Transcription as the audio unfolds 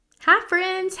Hi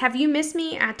friends, have you missed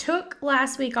me? I took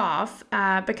last week off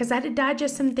because I had to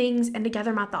digest some things and to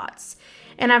gather my thoughts.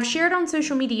 And I've shared on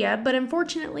social media, but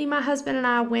unfortunately my husband and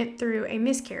I went through a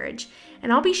miscarriage.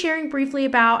 And I'll be sharing briefly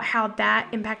about how that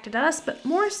impacted us, but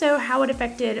more so how it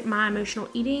affected my emotional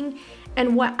eating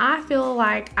and what I feel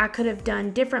like I could have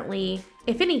done differently,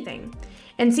 if anything.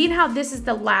 And seeing how this is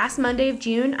the last Monday of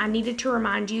June, I needed to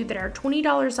remind you that our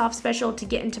 $20 off special to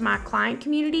get into my client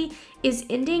community is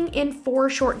ending in 4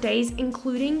 short days,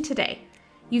 including today.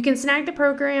 You can snag the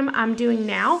program I'm doing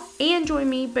now and join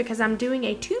me because I'm doing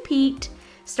a two-peat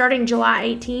starting July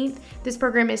 18th. This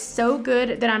program is so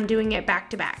good that I'm doing it back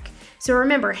to back. So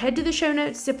remember, head to the show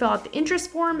notes to fill out the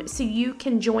interest form so you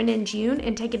can join in June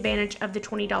and take advantage of the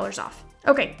 $20 off.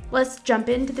 Okay, let's jump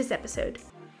into this episode.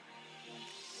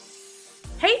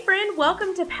 Hey friend,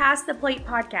 welcome to Pass the Plate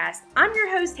podcast. I'm your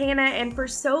host Hannah, and for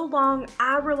so long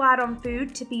I relied on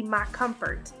food to be my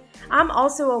comfort. I'm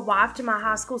also a wife to my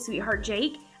high school sweetheart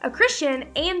Jake, a Christian,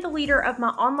 and the leader of my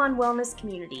online wellness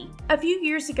community. A few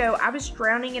years ago, I was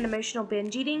drowning in emotional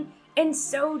binge eating and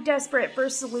so desperate for a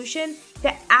solution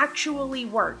that actually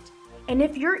worked. And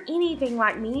if you're anything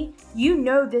like me, you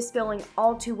know this feeling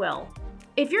all too well.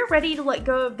 If you're ready to let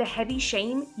go of the heavy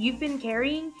shame you've been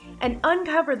carrying and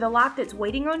uncover the life that's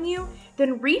waiting on you,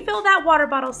 then refill that water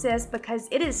bottle, sis, because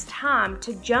it is time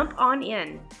to jump on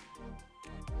in.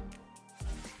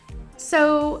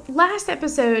 So last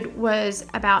episode was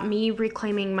about me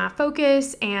reclaiming my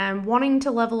focus and wanting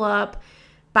to level up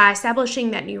by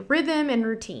establishing that new rhythm and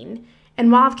routine.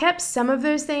 And while I've kept some of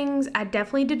those things, I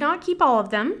definitely did not keep all of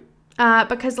them.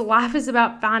 Because life is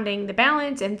about finding the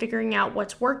balance and figuring out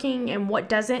what's working and what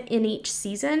doesn't in each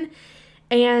season.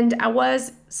 And I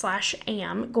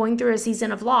am going through a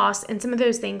season of loss, and some of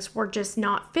those things were just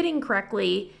not fitting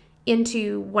correctly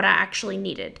into what I actually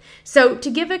needed. So to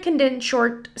give a condensed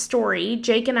short story,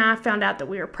 Jake and I found out that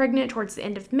we were pregnant towards the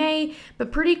end of May,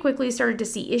 but pretty quickly started to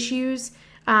see issues.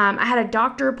 I had a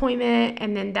doctor appointment,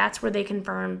 and then that's where they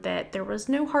confirmed that there was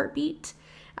no heartbeat.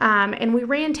 And we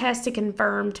ran tests to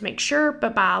confirm to make sure,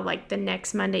 but by the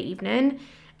next Monday evening,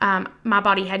 my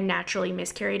body had naturally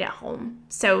miscarried at home.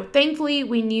 So thankfully,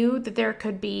 we knew that there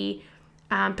could be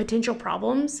potential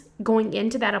problems going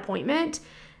into that appointment.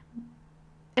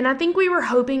 And I think we were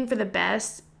hoping for the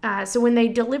best. So when they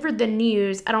delivered the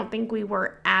news, I don't think we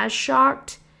were as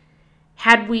shocked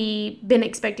had we been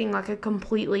expecting a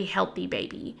completely healthy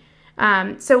baby.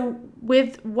 So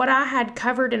with what I had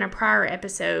covered in a prior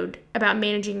episode about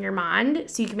managing your mind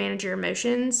so you can manage your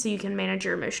emotions, so you can manage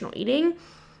your emotional eating,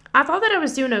 I thought that I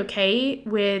was doing okay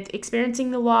with experiencing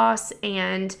the loss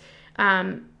and,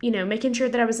 making sure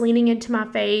that I was leaning into my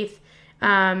faith.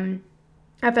 I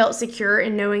felt secure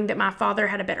in knowing that my father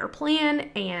had a better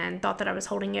plan and thought that I was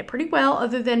holding it pretty well,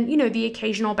 other than, the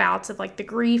occasional bouts of the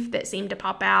grief that seemed to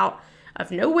pop out of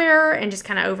nowhere and just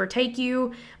kind of overtake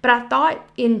you. But I thought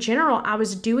in general, I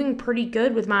was doing pretty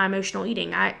good with my emotional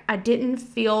eating. I didn't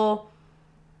feel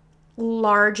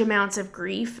large amounts of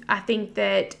grief. I think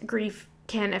that grief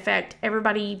can affect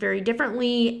everybody very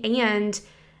differently and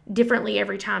differently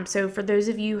every time. So for those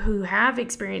of you who have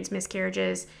experienced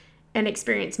miscarriages and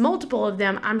experienced multiple of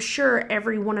them, I'm sure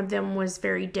every one of them was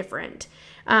very different.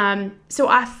 So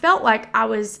I felt like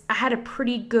I had a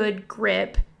pretty good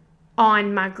grip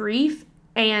on my grief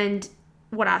and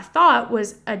what I thought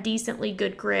was a decently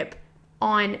good grip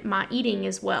on my eating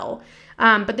as well.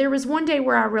 But there was one day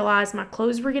where I realized my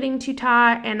clothes were getting too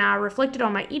tight, and I reflected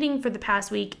on my eating for the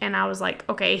past week, and I was like,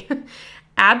 okay,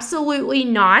 absolutely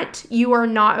not. You are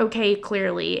not okay,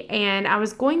 clearly. And I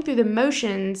was going through the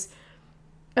motions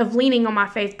of leaning on my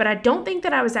faith, but I don't think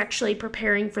that I was actually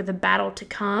preparing for the battle to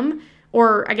come,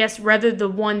 or I guess rather the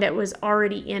one that was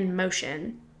already in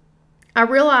motion. I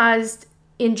realized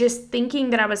in just thinking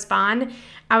that I was fine,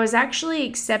 I was actually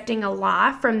accepting a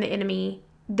lie from the enemy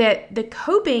that the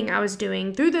coping I was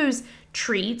doing through those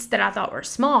treats that I thought were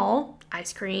small,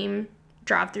 ice cream,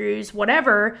 drive-thrus,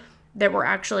 whatever, that were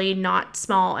actually not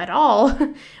small at all,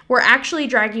 were actually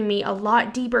dragging me a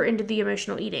lot deeper into the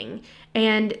emotional eating.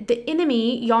 And the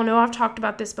enemy, y'all know I've talked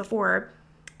about this before,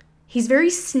 he's very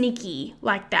sneaky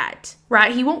like that,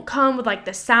 right? He won't come with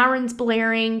the sirens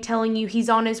blaring, telling you he's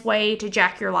on his way to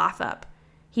jack your life up.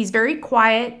 He's very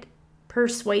quiet,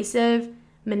 persuasive,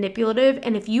 manipulative,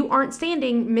 and if you aren't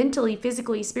standing mentally,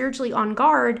 physically, spiritually on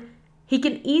guard, he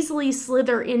can easily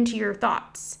slither into your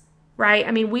thoughts, right?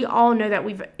 I mean, we all know that.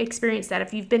 We've experienced that.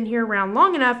 If you've been here around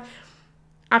long enough,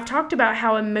 I've talked about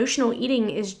how emotional eating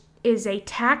is a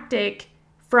tactic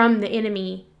from the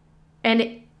enemy,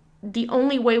 and the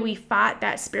only way we fight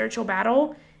that spiritual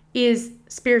battle is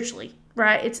spiritually,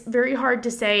 right? It's very hard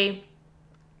to say,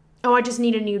 oh, I just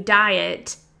need a new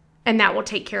diet and that will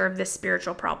take care of this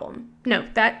spiritual problem. No,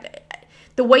 that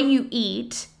the way you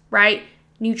eat, right?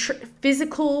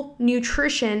 Physical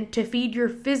nutrition to feed your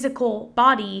physical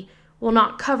body will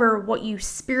not cover what you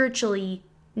spiritually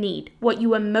need, what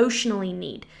you emotionally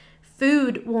need.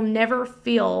 Food will never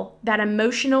feel that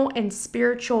emotional and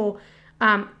spiritual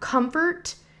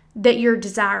comfort that you're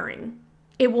desiring.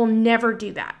 It will never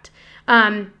do that.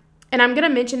 And I'm going to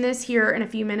mention this here in a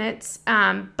few minutes,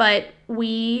 but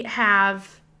we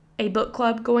have a book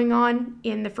club going on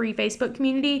in the free Facebook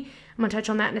community. I'm going to touch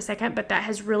on that in a second, but that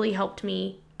has really helped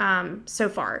me so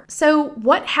far. So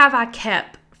what have I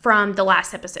kept from the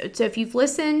last episode? So if you've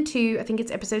listened to, I think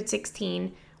it's episode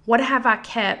 16, what have I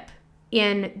kept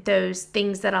in those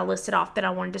things that I listed off that I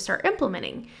wanted to start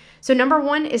implementing? So number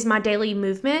one is my daily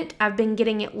movement. I've been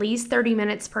getting at least 30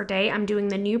 minutes per day. I'm doing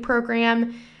the new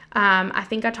program. I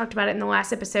think I talked about it in the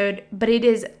last episode, but it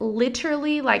is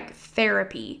literally like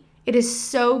therapy. It is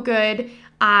so good.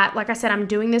 Like I said, I'm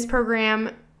doing this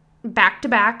program back to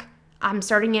back. I'm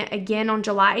starting it again on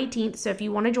July 18th. So if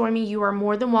you want to join me, you are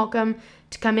more than welcome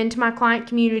to come into my client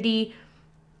community,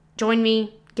 join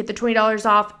me, get the $20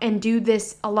 off, and do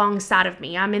this alongside of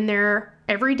me. I'm in there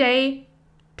every day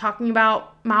talking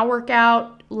about my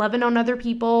workout, loving on other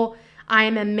people. I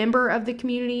am a member of the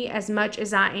community as much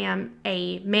as I am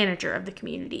a manager of the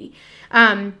community.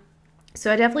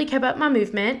 So I definitely kept up my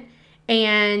movement,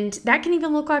 and that can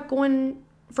even look like going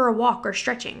for a walk or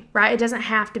stretching, right? It doesn't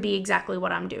have to be exactly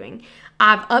what I'm doing.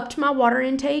 I've upped my water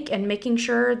intake and making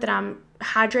sure that I'm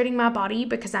hydrating my body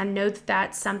because I know that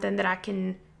that's something that I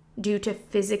can do to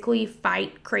physically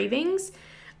fight cravings.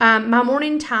 My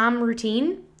morning time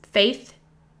routine, faith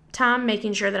time,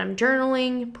 making sure that I'm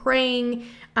journaling, praying,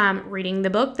 reading the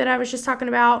book that I was just talking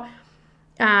about.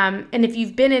 And if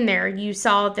you've been in there, you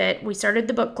saw that we started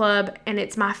the book club, and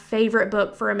it's my favorite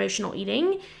book for emotional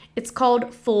eating. It's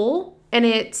called Full, and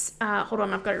it's, hold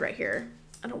on, I've got it right here.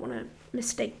 I don't want to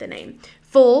mistake the name.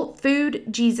 Full, Food,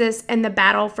 Jesus, and the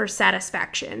Battle for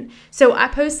Satisfaction. So I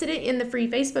posted it in the free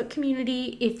Facebook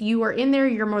community. If you are in there,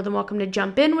 you're more than welcome to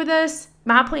jump in with us.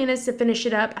 My plan is to finish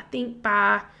it up, I think,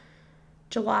 by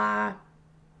July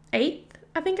 8th,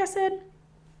 I think I said.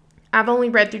 I've only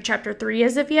read through chapter 3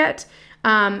 as of yet,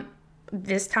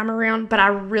 this time around, but I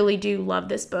really do love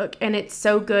this book, and it's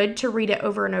so good to read it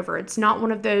over and over. It's not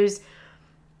one of those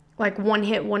like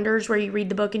one-hit wonders where you read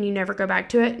the book and you never go back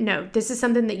to it. No, this is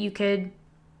something that you could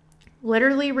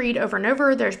literally read over and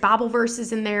over. There's Bible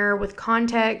verses in there with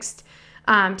context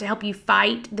to help you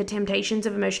fight the temptations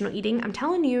of emotional eating. I'm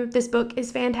telling you, this book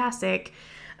is fantastic.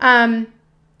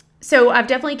 So I've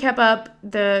definitely kept up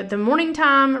the morning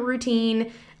time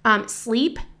routine.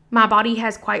 Sleep, my body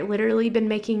has quite literally been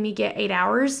making me get 8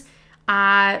 hours.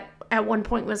 I at one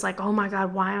point was like, oh my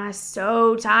God, why am I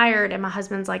so tired? And my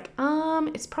husband's like,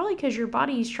 it's probably because your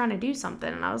body's trying to do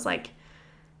something. And I was like,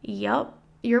 yep,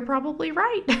 you're probably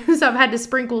right. So I've had to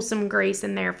sprinkle some grace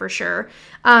in there for sure.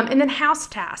 And then house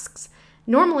tasks.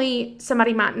 Normally,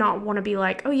 somebody might not want to be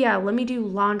like, oh yeah, let me do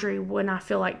laundry when I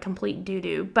feel like complete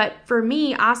doo-doo. But for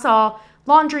me, I saw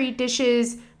laundry,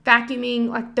 dishes, vacuuming,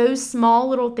 like those small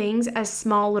little things as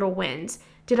small little wins.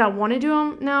 Did I want to do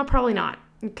them? No, probably not.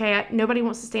 Okay, nobody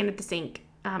wants to stand at the sink.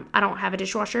 I don't have a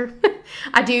dishwasher.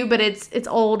 I do, but it's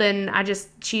old, and I just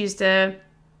choose to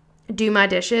do my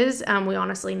dishes. We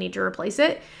honestly need to replace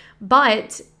it.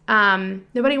 But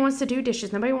nobody wants to do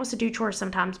dishes. Nobody wants to do chores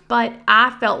sometimes. But I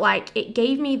felt like it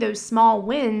gave me those small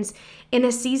wins in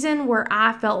a season where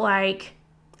I felt like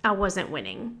I wasn't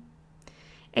winning.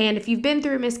 And if you've been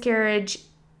through a miscarriage,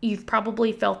 you've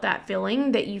probably felt that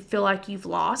feeling that you feel like you've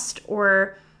lost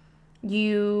or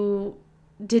you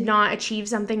did not achieve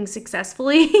something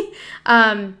successfully.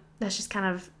 That's just kind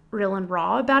of real and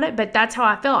raw about it. But that's how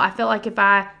I felt. I felt like if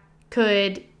I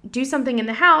could do something in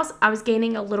the house, I was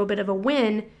gaining a little bit of a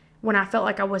win when I felt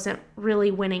like I wasn't really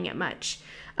winning it much.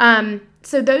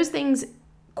 So those things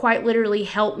quite literally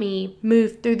help me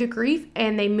move through the grief,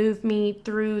 and they move me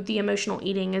through the emotional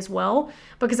eating as well,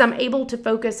 because I'm able to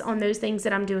focus on those things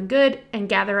that I'm doing good and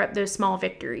gather up those small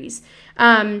victories.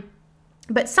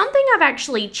 But something I've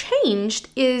actually changed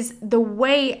is the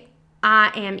way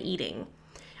I am eating.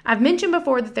 I've mentioned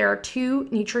before that there are 2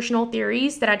 nutritional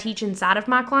theories that I teach inside of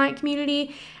my client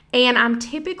community, and I'm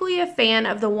typically a fan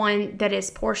of the one that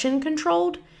is portion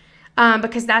controlled,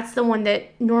 because that's the one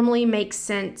that normally makes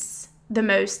sense the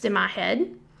most in my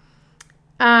head.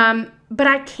 But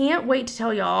I can't wait to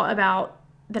tell y'all about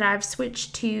that I've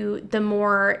switched to the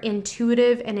more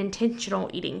intuitive and intentional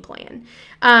eating plan.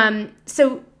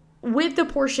 So with the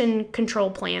portion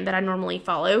control plan that I normally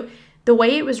follow, the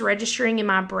way it was registering in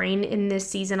my brain in this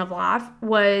season of life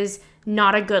was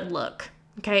not a good look.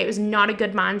 Okay, it was not a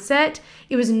good mindset.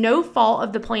 It was no fault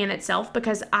of the plan itself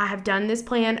because I have done this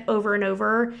plan over and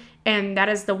over, and that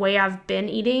is the way I've been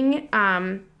eating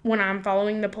when I'm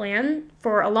following the plan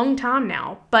for a long time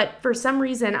now. But for some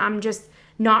reason, I'm just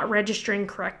not registering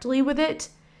correctly with it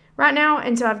right now,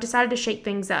 and so I've decided to shake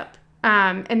things up.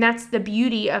 And that's the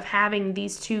beauty of having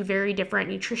these two very different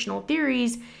nutritional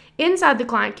theories inside the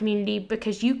client community,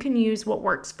 because you can use what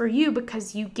works for you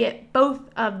because you get both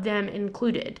of them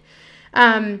included.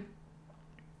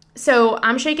 So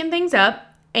I'm shaking things up,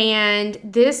 and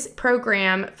this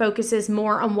program focuses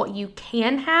more on what you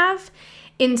can have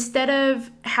instead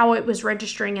of how it was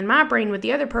registering in my brain with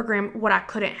the other program, what I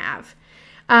couldn't have.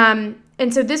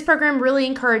 And so this program really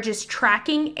encourages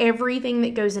tracking everything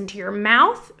that goes into your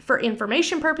mouth for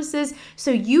information purposes so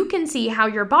you can see how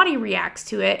your body reacts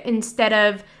to it instead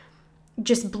of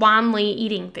just blindly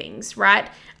eating things, right?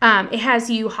 It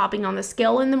has you hopping on the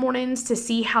scale in the mornings to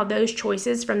see how those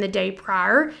choices from the day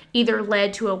prior either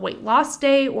led to a weight loss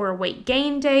day or a weight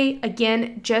gain day.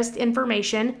 Again, just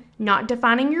information, not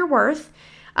defining your worth.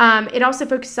 It also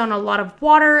focuses on a lot of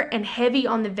water and heavy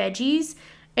on the veggies.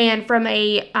 And from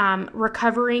a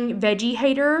recovering veggie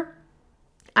hater,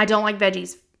 I don't like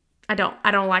veggies. I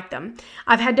don't like them.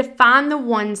 I've had to find the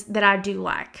ones that I do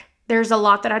like. There's a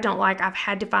lot that I don't like. I've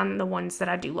had to find the ones that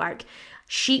I do like.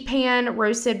 Sheet pan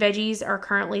roasted veggies are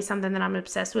currently something that I'm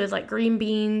obsessed with, like green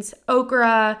beans,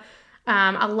 okra.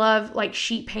 I love like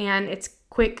sheet pan. It's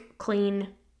quick, clean,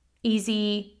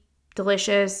 easy,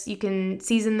 delicious. You can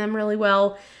season them really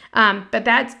well.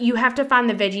 But you have to find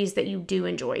the veggies that you do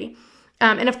enjoy.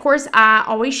 And of course, I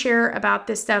always share about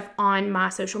this stuff on my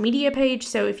social media page.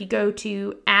 So if you go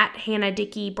to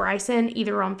 @HannahDickieBryson,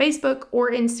 either on Facebook or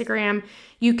Instagram,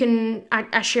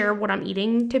 I share what I'm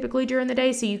eating typically during the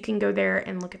day. So you can go there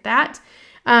and look at that.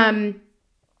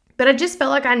 But I just felt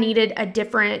like I needed a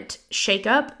different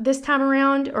shakeup this time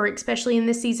around, or especially in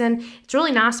this season. It's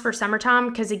really nice for summertime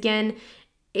because, again,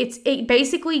 it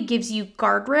basically gives you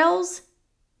guardrails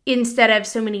instead of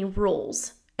so many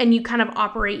rules. And you kind of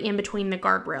operate in between the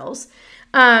guardrails.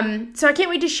 So I can't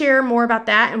wait to share more about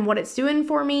that and what it's doing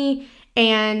for me.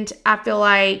 And I feel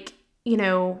like,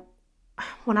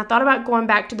 when I thought about going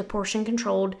back to the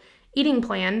portion-controlled eating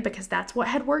plan, because that's what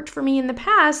had worked for me in the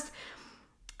past,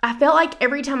 I felt like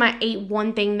every time I ate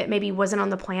one thing that maybe wasn't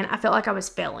on the plan, I felt like I was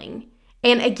failing.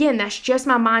 And again, that's just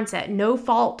my mindset. No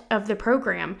fault of the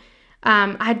program.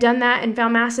 I had done that and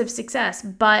found massive success.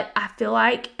 But I feel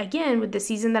like, again, with the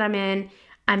season that I'm in,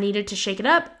 I needed to shake it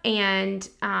up and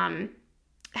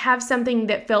have something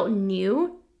that felt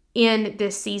new in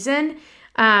this season.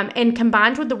 And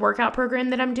combined with the workout program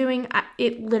that I'm doing,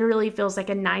 it literally feels like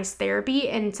a nice therapy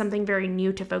and something very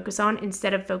new to focus on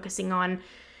instead of focusing on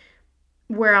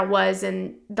where I was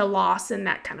and the loss and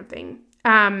that kind of thing.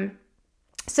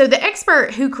 So the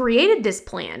expert who created this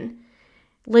plan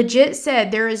legit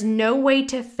said there is no way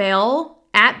to fail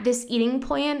at this eating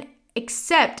plan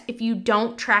except if you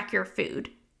don't track your food.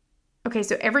 Okay,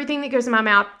 so everything that goes in my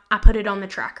mouth, I put it on the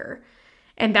tracker.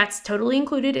 And that's totally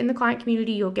included in the client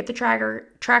community. You'll get the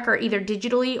tracker either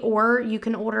digitally or you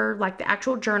can order like the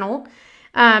actual journal.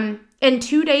 And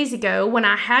 2 days ago when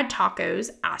I had tacos,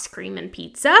 ice cream, and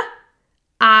pizza,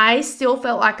 I still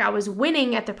felt like I was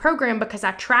winning at the program because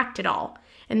I tracked it all.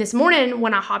 And this morning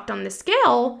when I hopped on the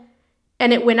scale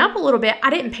and it went up a little bit, I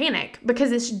didn't panic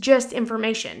because it's just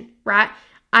information, right?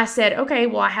 I said, okay,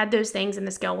 well, I had those things and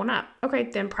the scale went up. Okay,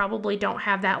 then probably don't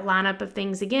have that lineup of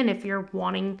things again if you're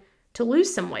wanting to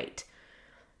lose some weight.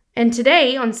 And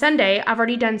today, on Sunday, I've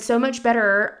already done so much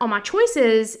better on my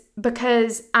choices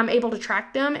because I'm able to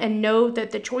track them and know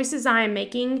that the choices I am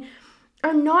making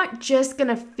are not just going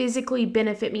to physically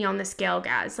benefit me on the scale,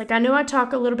 guys. Like, I know I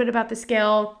talk a little bit about the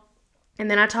scale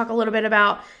and then I talk a little bit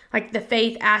about like the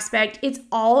faith aspect. It's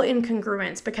all in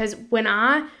congruence because when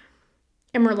I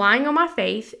am relying on my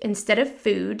faith instead of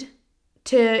food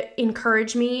to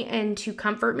encourage me and to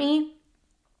comfort me,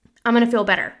 I'm going to feel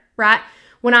better, right?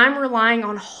 When I'm relying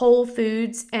on whole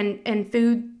foods and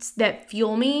foods that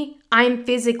fuel me, I'm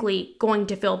physically going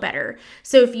to feel better.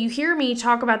 So if you hear me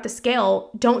talk about the scale,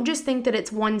 don't just think that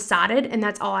it's one-sided and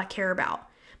that's all I care about.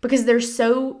 Because there's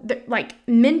like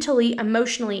mentally,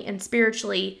 emotionally, and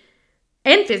spiritually,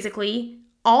 and physically,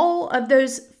 all of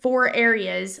those 4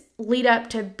 areas lead up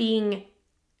to being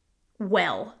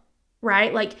well,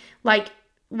 right?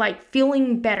 Like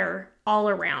feeling better all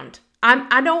around.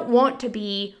 I don't want to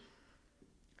be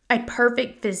a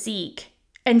perfect physique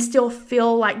and still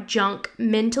feel like junk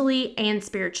mentally and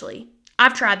spiritually.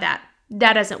 I've tried that.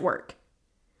 That doesn't work.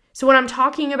 So when I'm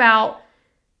talking about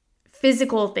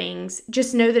physical things,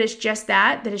 just know that it's just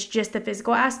that it's just the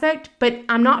physical aspect, but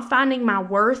I'm not finding my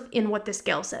worth in what the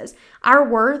scale says. Our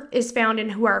worth is found in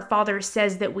who our Father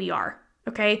says that we are,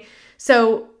 okay?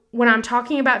 So when I'm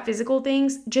talking about physical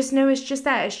things, just know it's just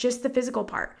that. It's just the physical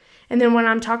part. And then when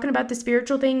I'm talking about the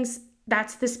spiritual things,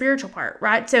 that's the spiritual part,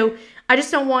 right? So I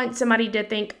just don't want somebody to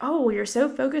think, oh, you're so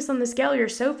focused on the scale. You're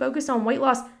so focused on weight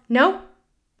loss. No,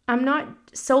 I'm not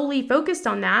solely focused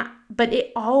on that, but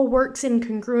it all works in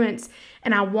congruence.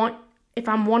 And if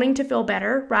I'm wanting to feel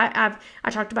better, right? I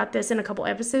talked about this in a couple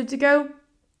episodes ago.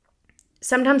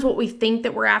 Sometimes what we think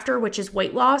that we're after, which is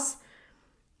weight loss,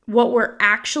 what we're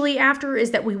actually after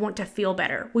is that we want to feel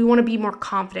better. We want to be more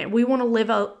confident. We want to live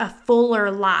a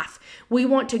fuller life. We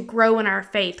want to grow in our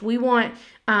faith. We want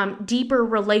deeper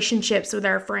relationships with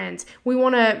our friends. We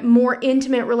want a more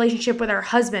intimate relationship with our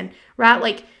husband, right?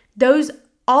 Like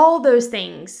all those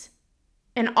things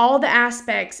and all the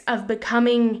aspects of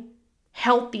becoming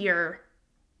healthier,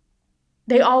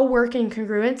 they all work in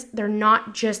congruence. They're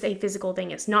not just a physical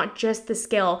thing. It's not just the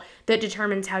scale that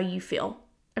determines how you feel,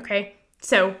 okay?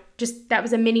 So that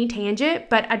was a mini tangent,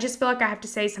 but I just feel like I have to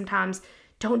say sometimes,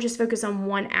 don't just focus on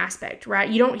one aspect, right?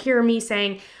 You don't hear me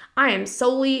saying, I am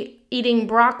solely eating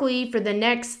broccoli for the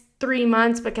next 3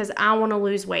 months because I want to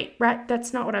lose weight, right?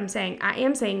 That's not what I'm saying. I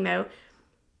am saying, though,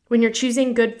 when you're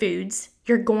choosing good foods,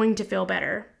 you're going to feel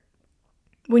better.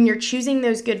 When you're choosing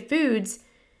those good foods,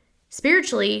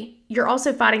 spiritually, you're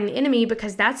also fighting the enemy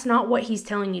because that's not what he's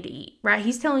telling you to eat, right?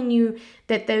 He's telling you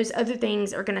that those other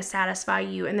things are going to satisfy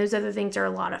you and those other things are a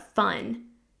lot of fun.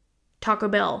 Taco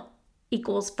Bell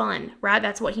equals fun, right?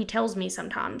 That's what he tells me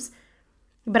sometimes.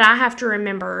 But I have to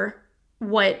remember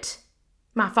what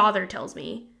my Father tells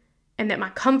me and that my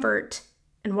comfort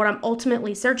and what I'm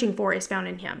ultimately searching for is found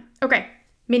in him. Okay,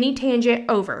 mini tangent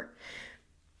over.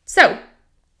 So,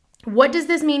 what does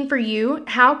this mean for you?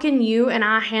 How can you and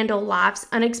I handle life's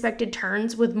unexpected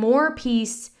turns with more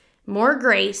peace, more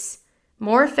grace,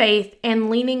 more faith, and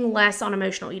leaning less on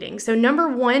emotional eating? So number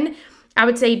one, I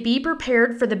would say be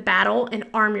prepared for the battle and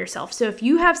arm yourself. So if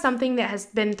you have something that has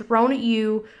been thrown at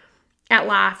you at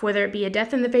life, whether it be a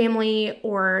death in the family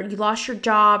or you lost your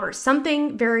job or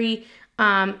something very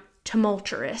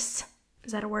tumultuous.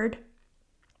 Is that a word?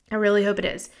 I really hope it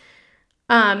is.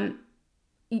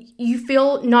 You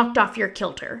feel knocked off your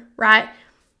kilter, right?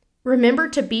 Remember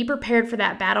to be prepared for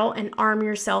that battle and arm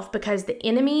yourself because the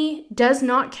enemy does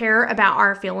not care about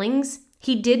our feelings.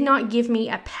 He did not give me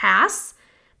a pass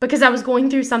because I was going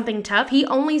through something tough. He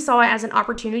only saw it as an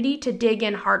opportunity to dig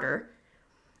in harder.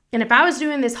 And if I was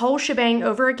doing this whole shebang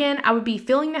over again, I would be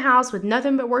filling the house with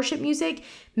nothing but worship music,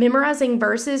 memorizing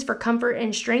verses for comfort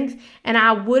and strength, and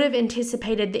I would have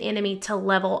anticipated the enemy to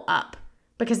level up.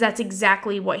 Because that's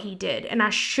exactly what he did. And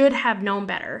I should have known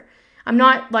better. I'm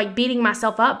not like beating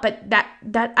myself up, but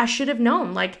that I should have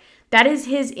known. Like that is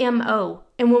his MO.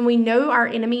 And when we know our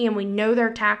enemy and we know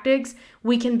their tactics,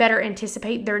 we can better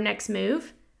anticipate their next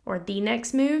move or the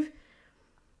next move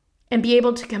and be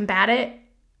able to combat it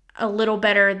a little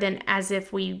better than as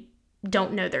if we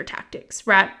don't know their tactics,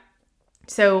 right?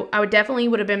 So I would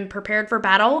have been prepared for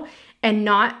battle and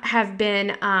not have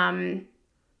been,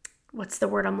 what's the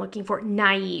word I'm looking for?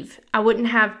 Naive. I wouldn't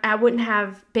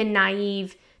have been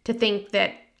naive to think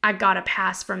that I got a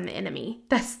pass from the enemy.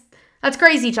 That's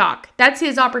crazy talk. That's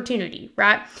his opportunity,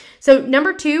 right? So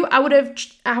number two, I would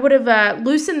have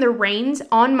loosened the reins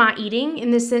on my eating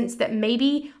in the sense that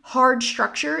maybe hard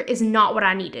structure is not what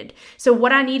I needed. So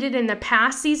what I needed in the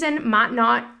past season might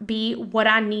not be what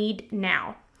I need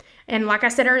now. And like I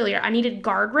said earlier, I needed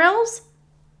guardrails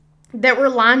that were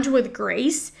lined with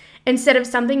grace instead of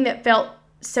something that felt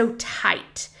so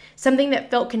tight, something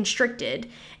that felt constricted.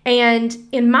 And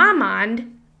in my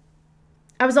mind,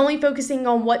 I was only focusing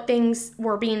on what things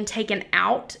were being taken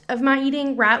out of my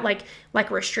eating, right? Like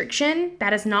restriction.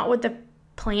 That is not what the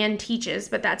plan teaches,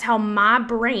 but that's how my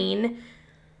brain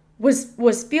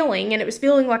was feeling. And it was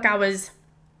feeling like I was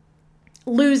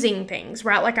losing things,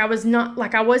 right? Like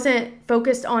I wasn't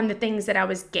focused on the things that I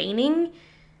was gaining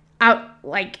out,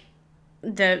 like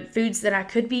the foods that I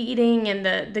could be eating and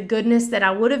the goodness that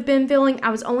I would have been feeling. I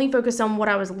was only focused on what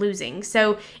I was losing.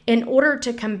 So in order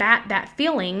to combat that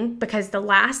feeling, because the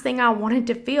last thing I wanted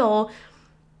to feel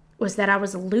was that I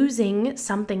was losing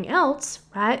something else,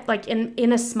 right? Like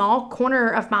in a small corner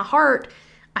of my heart,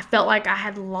 I felt like I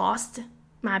had lost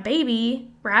my baby,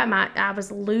 right? I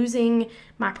was losing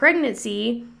my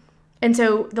pregnancy. And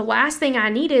so the last thing I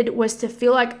needed was to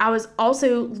feel like I was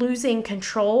also losing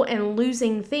control and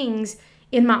losing things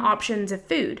in my options of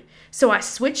food. So I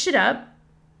switched it up,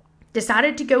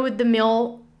 decided to go with the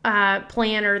meal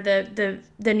plan or the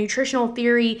nutritional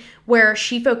theory where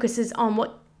she focuses on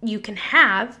what you can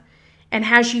have and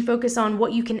has you focus on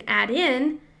what you can add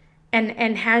in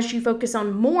and has you focus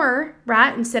on more,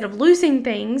 right, instead of losing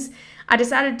things, I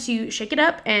decided to shake it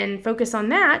up and focus on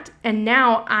that. And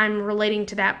now I'm relating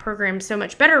to that program so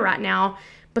much better right now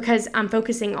because I'm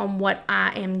focusing on what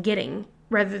I am getting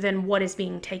rather than what is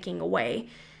being taken away.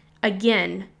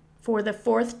 Again, for the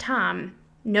fourth time,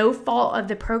 no fault of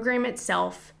the program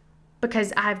itself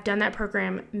because I've done that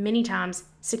program many times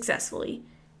successfully.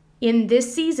 In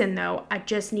this season, though, I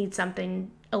just need something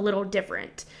a little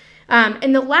different.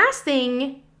 And the last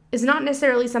thing is not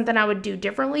necessarily something I would do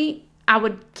differently. I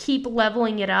would keep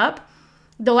leveling it up.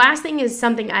 The last thing is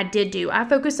something I did do. I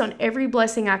focused on every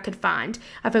blessing I could find.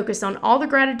 I focused on all the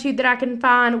gratitude that I can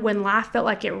find when life felt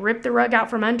like it ripped the rug out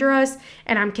from under us,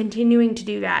 and I'm continuing to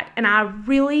do that. And I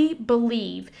really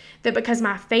believe that because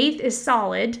my faith is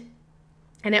solid,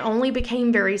 and it only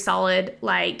became very solid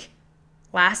like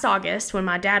last August when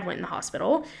my dad went in the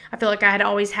hospital. I feel like I had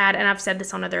always had, and I've said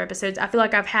this on other episodes, I feel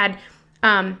like I've had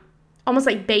almost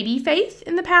like baby faith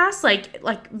in the past,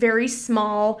 like very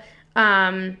small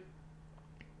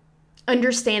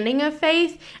understanding of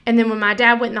faith. And then when my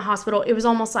dad went in the hospital, it was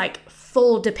almost like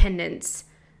full dependence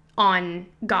on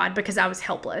God because I was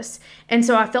helpless. And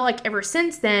so I feel like ever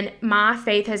since then, my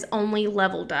faith has only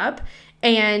leveled up.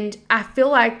 And I feel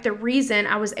like the reason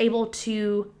I was able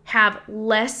to have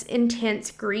less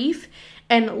intense grief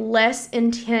and less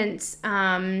intense, what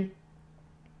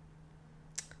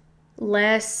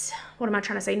am I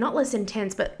trying to say? Not less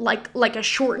intense, but like a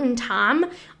shortened time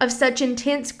of such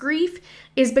intense grief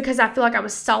is because I feel like I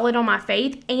was solid on my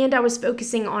faith and I was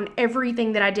focusing on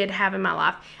everything that I did have in my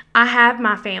life. I have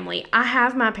my family. I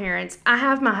have my parents. I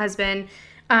have my husband.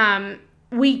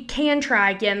 We can try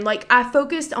again. Like I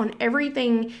focused on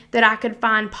everything that I could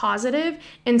find positive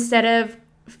instead of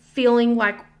feeling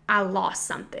like I lost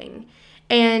something.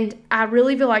 And I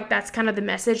really feel like that's kind of the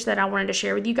message that I wanted to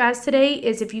share with you guys today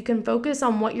is if you can focus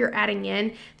on what you're adding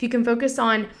in, if you can focus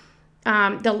on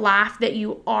the life that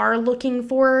you are looking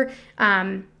for.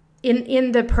 In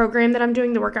the program that I'm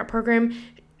doing, the workout program,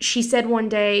 she said one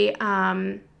day,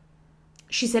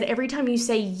 she said, every time you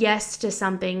say yes to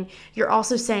something, you're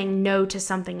also saying no to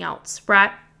something else,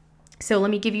 right? So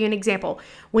let me give you an example.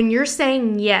 When you're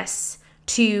saying yes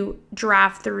to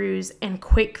drive-thrus and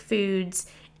quick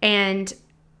foods and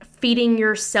feeding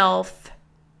your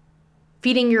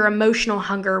emotional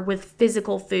hunger with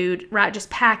physical food, right? Just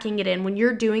packing it in. When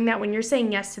you're doing that, when you're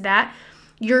saying yes to that,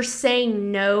 you're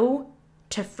saying no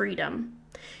to freedom.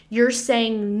 You're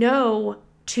saying no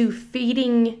to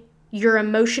feeding your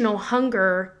emotional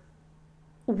hunger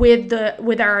with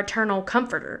our eternal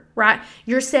comforter, right?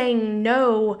 You're saying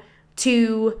no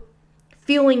to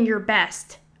feeling your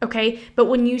best, okay? But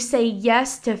when you say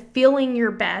yes to feeling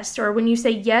your best, or when you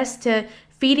say yes to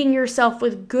feeding yourself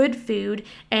with good food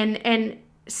and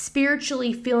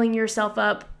spiritually filling yourself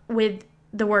up with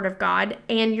the Word of God,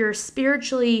 and you're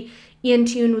spiritually in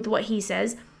tune with what He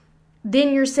says,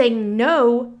 then you're saying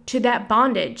no to that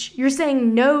bondage. You're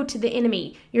saying no to the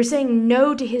enemy. You're saying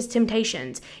no to his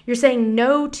temptations. You're saying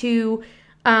no to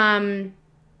a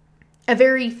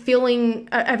very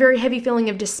heavy feeling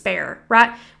of despair,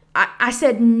 right? I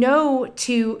said no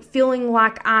to feeling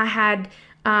like I had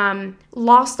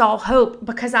lost all hope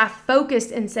because I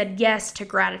focused and said yes to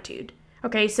gratitude.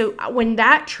 Okay, so when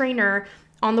that trainer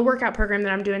on the workout program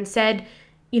that I'm doing said,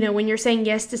 when you're saying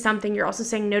yes to something, you're also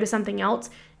saying no to something else.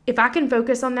 If I can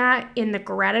focus on that in the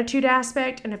gratitude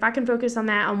aspect, and if I can focus on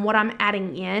that on what I'm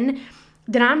adding in,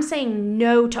 then I'm saying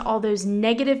no to all those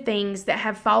negative things that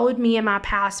have followed me in my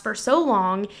past for so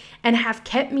long and have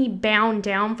kept me bound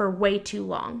down for way too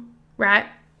long, right?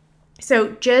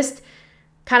 So just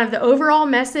kind of the overall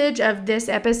message of this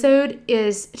episode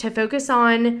is to focus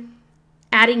on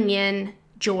adding in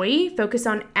joy, focus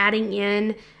on adding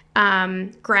in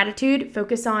gratitude,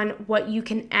 focus on what you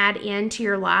can add into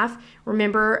your life.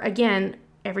 Remember, again,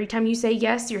 every time you say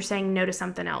yes, you're saying no to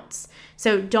something else.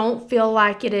 So don't feel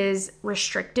like it is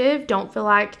restrictive. Don't feel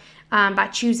like by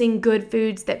choosing good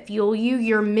foods that fuel you,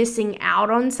 you're missing out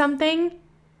on something,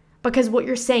 because what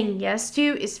you're saying yes to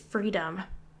is freedom,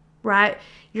 right?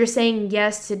 You're saying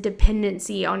yes to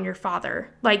dependency on your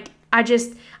Father. I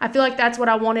feel like that's what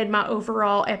I wanted my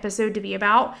overall episode to be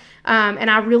about. And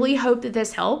I really hope that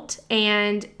this helped.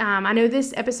 And I know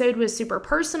this episode was super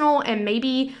personal and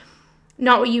maybe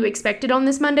not what you expected on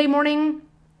this Monday morning,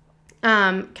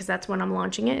 because that's when I'm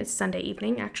launching it. It's Sunday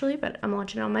evening, actually, but I'm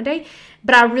launching it on Monday.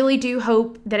 But I really do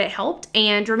hope that it helped.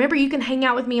 And remember, you can hang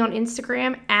out with me on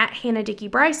Instagram at Hannah Dickey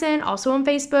Bryson, also on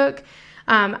Facebook.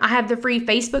 I have the free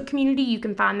Facebook community. You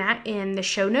can find that in the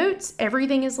show notes.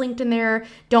 Everything is linked in there.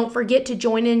 Don't forget to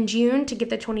join in June to get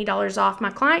the $20 off my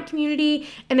client community.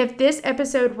 And if this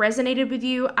episode resonated with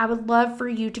you, I would love for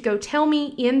you to go tell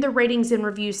me in the ratings and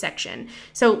review section.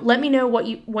 So let me know what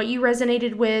you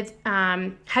resonated with.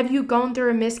 Have you gone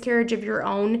through a miscarriage of your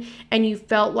own and you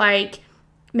felt like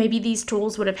maybe these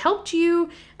tools would have helped you,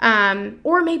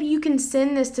 or maybe you can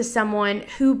send this to someone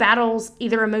who battles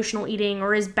either emotional eating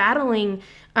or is battling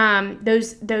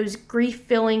those grief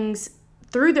feelings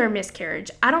through their miscarriage.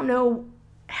 I don't know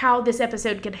how this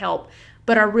episode could help,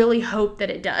 but I really hope that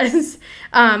it does.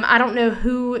 I don't know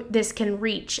who this can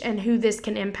reach and who this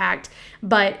can impact,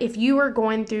 but if you are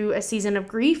going through a season of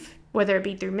grief, whether it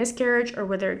be through miscarriage or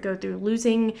whether it go through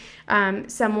losing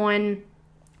someone,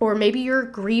 or maybe you're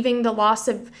grieving the loss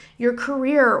of your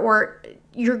career, or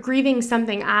you're grieving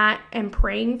something, I am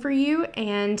praying for you.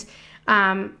 And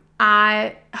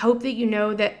I hope that you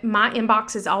know that my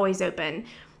inbox is always open.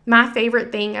 My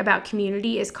favorite thing about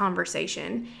community is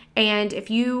conversation. And if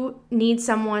you need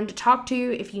someone to talk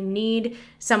to, if you need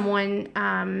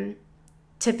someone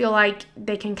to feel like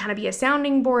they can kind of be a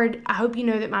sounding board, I hope you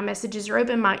know that my messages are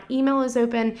open, my email is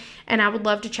open, and I would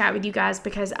love to chat with you guys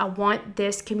because I want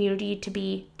this community to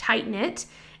be tight-knit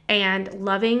and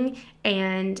loving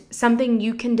and something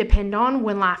you can depend on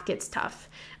when life gets tough.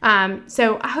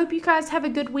 So I hope you guys have a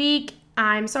good week.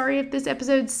 I'm sorry if this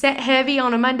episode's set heavy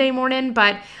on a Monday morning,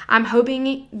 but I'm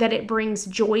hoping that it brings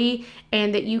joy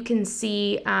and that you can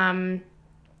see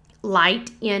light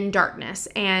in darkness,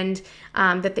 and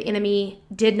that the enemy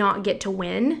did not get to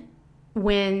win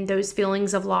when those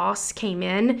feelings of loss came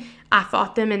in. I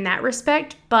fought them in that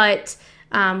respect, but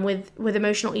with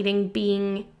emotional eating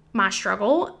being my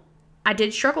struggle, I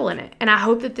did struggle in it. And I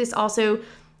hope that this also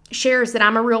shares that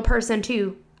I'm a real person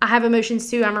too. I have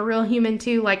emotions too. I'm a real human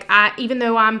too. Even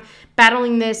though I'm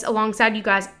battling this alongside you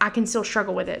guys, I can still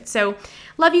struggle with it. So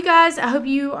love you guys. I hope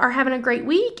you are having a great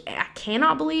week. I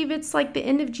cannot believe it's like the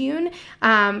end of June.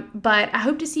 But I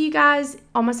hope to see you guys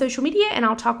on my social media, and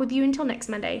I'll talk with you until next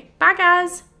Monday. Bye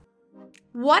guys.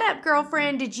 What up,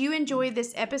 girlfriend? Did you enjoy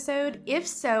this episode? If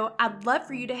so, I'd love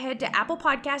for you to head to Apple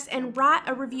Podcasts and write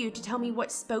a review to tell me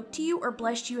what spoke to you or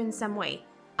blessed you in some way.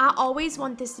 I always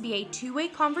want this to be a two-way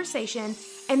conversation,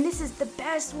 and this is the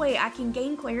best way I can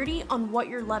gain clarity on what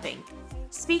you're loving.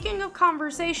 Speaking of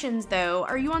conversations, though,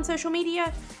 are you on social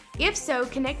media? If so,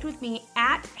 connect with me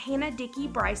at Hannah Dickey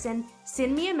Bryson,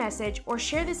 send me a message, or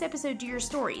share this episode to your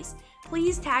stories.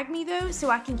 Please tag me, though, so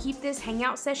I can keep this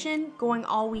hangout session going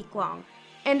all week long.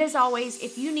 And as always,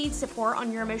 if you need support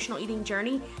on your emotional eating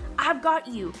journey, I've got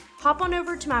you. Hop on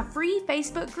over to my free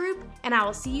Facebook group, and I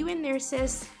will see you in there,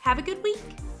 sis. Have a good week.